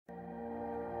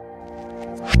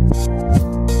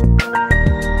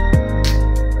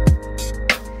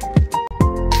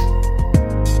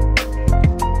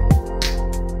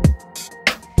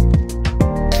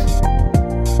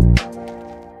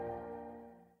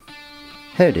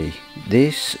Howdy,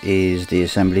 this is the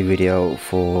assembly video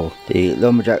for the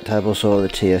Lumberjack table saw, the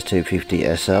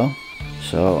TS250SL.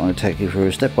 So I'm going to take you through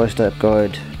a step-by-step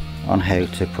guide on how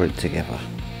to put it together.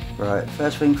 Right,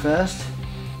 first thing first,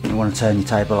 you want to turn your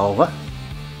table over.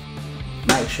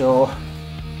 Make sure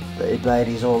that your blade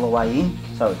is all the way in,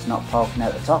 so it's not poking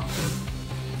out the top.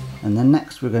 And then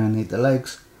next we're going to need the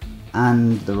legs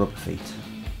and the rubber feet.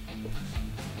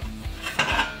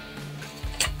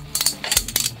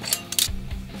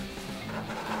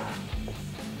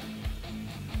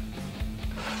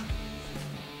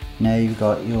 Now you've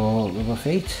got your rubber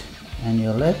feet and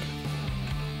your leg,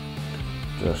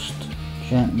 just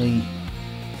gently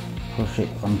push it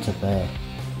onto there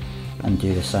and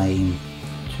do the same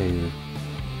to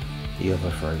the other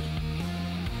three.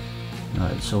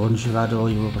 Right, so once you've had all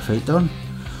your rubber feet done,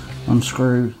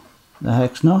 unscrew the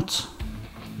hex nut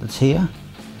that's here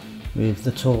with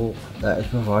the tool that is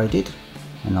provided,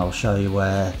 and I'll show you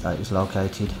where that is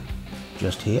located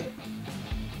just here.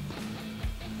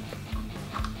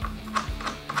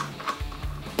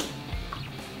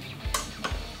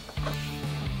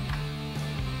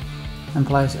 And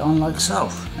place it on like so,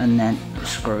 and then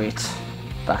screw it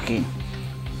back in.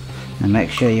 And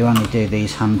make sure you only do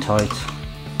these hand tight,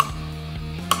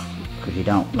 because you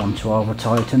don't want to over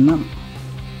tighten them.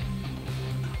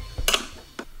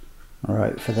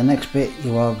 Alright, for the next bit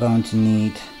you are going to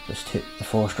need just the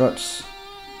 4 struts.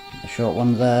 The short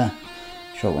one there,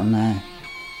 short one there,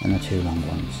 and the 2 long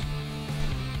ones.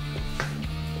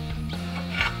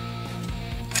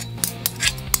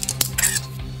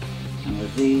 And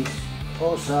with these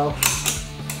also,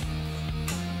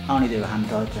 only do a hand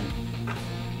tighten.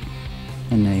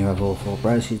 And now you have all 4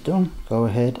 braces done, go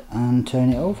ahead and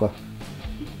turn it over.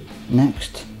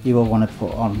 Next you will want to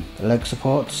put on the leg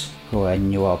supports for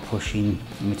when you are pushing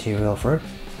the material through.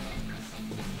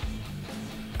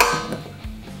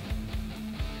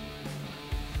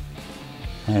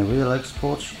 Now with the leg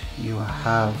supports you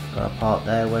have got a part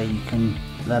there where you can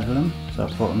level them, so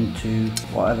put them to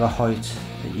whatever height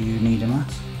that you need them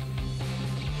at.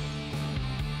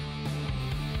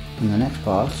 And the next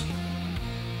part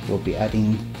we'll be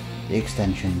adding the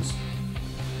extensions.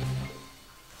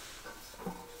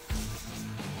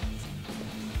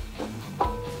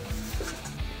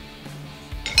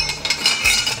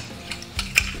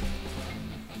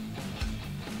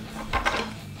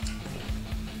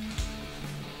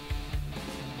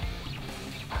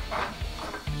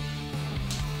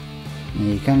 Now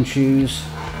you can choose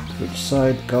which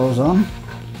side goes on,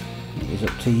 it is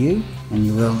up to you, and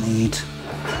you will need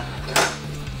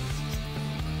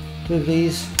 2 of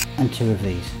these and 2 of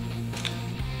these.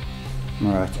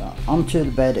 Right, onto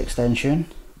the bed extension.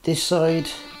 This side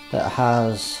that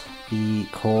has the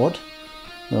cord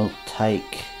will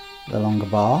take the longer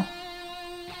bar,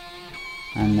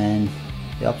 and then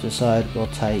the opposite side will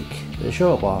take the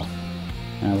short bar,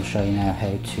 and I will show you now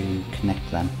how to connect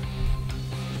them.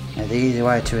 Now the easy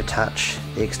way to attach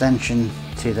the extension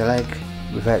to the leg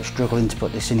without struggling to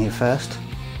put this in here first,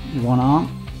 one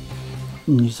arm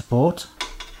and you support,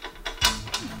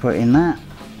 put in that,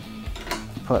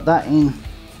 put that in,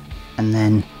 and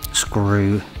then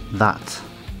screw that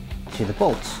to the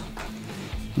bolt.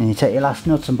 Then you take your last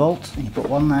nut and bolt and you put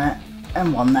one there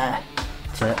and one there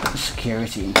to secure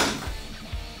it in.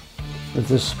 With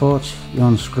the support you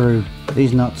unscrew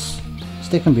these nuts,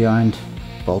 stick them behind,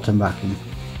 bolt them back in.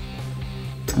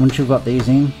 Once you've got these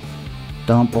in,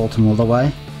 don't bolt them all the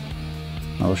way.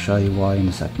 I'll show you why in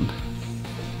a second.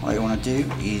 What you want to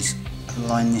do is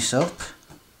line this up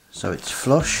so it's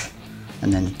flush,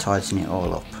 and then tighten it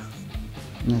all up.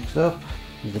 Next up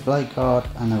is the blade guard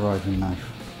and the riving knife.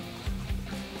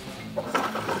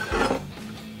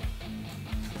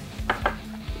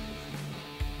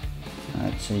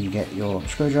 Right, so you get your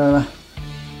screwdriver,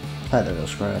 take the little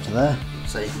screw out of there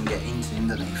so you can get into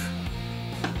underneath.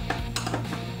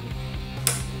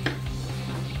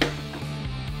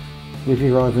 With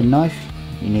your riving knife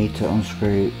you need to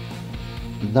unscrew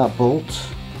that bolt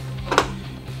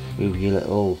with your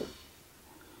little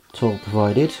tool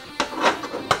provided,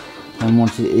 and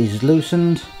once it is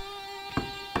loosened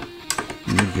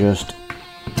you just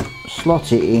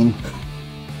slot it in.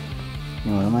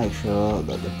 You want to make sure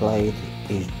that the blade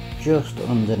is just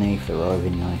underneath the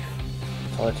riving knife.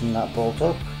 Tighten that bolt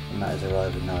up and that is a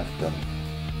riving knife done.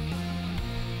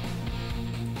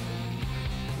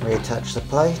 Reattach the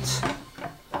plate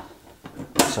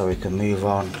so we can move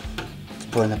on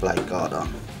putting the blade guard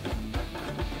on.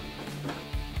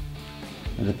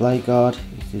 With the blade guard,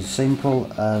 it is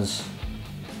simple as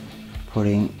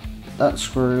putting that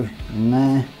screw in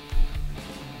there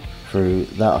through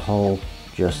that hole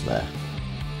just there,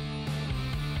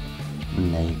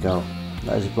 and there you go.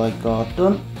 That is the blade guard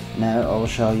done. Now I will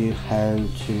show you how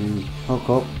to hook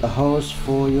up the hose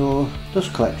for your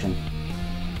dust collection.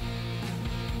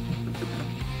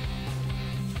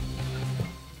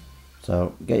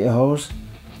 So get your hose,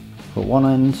 put one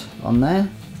end on there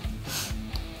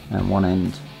and one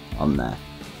end on there.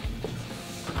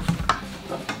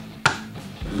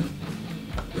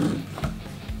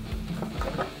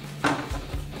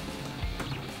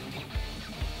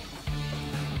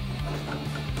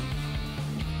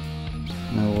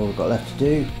 Now all we've got left to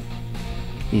do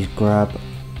is grab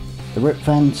the rip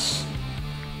fence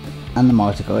and the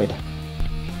mitre guide.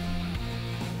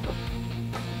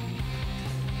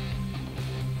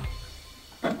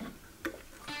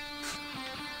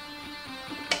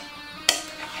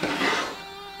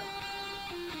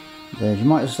 There's your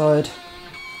mitre slide,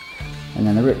 and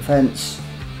then the rip fence,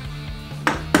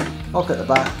 lock at the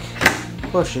back,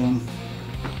 push in,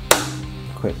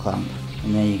 quick clamp,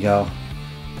 and there you go.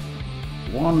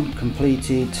 One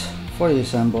completed, fully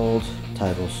assembled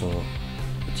table saw,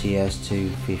 the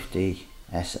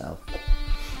TS250SL.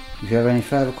 If you have any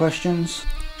further questions,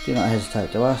 do not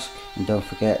hesitate to ask, and don't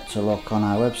forget to look on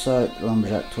our website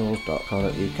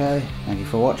lumberjacktools.co.uk. Thank you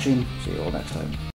for watching, see you all next time.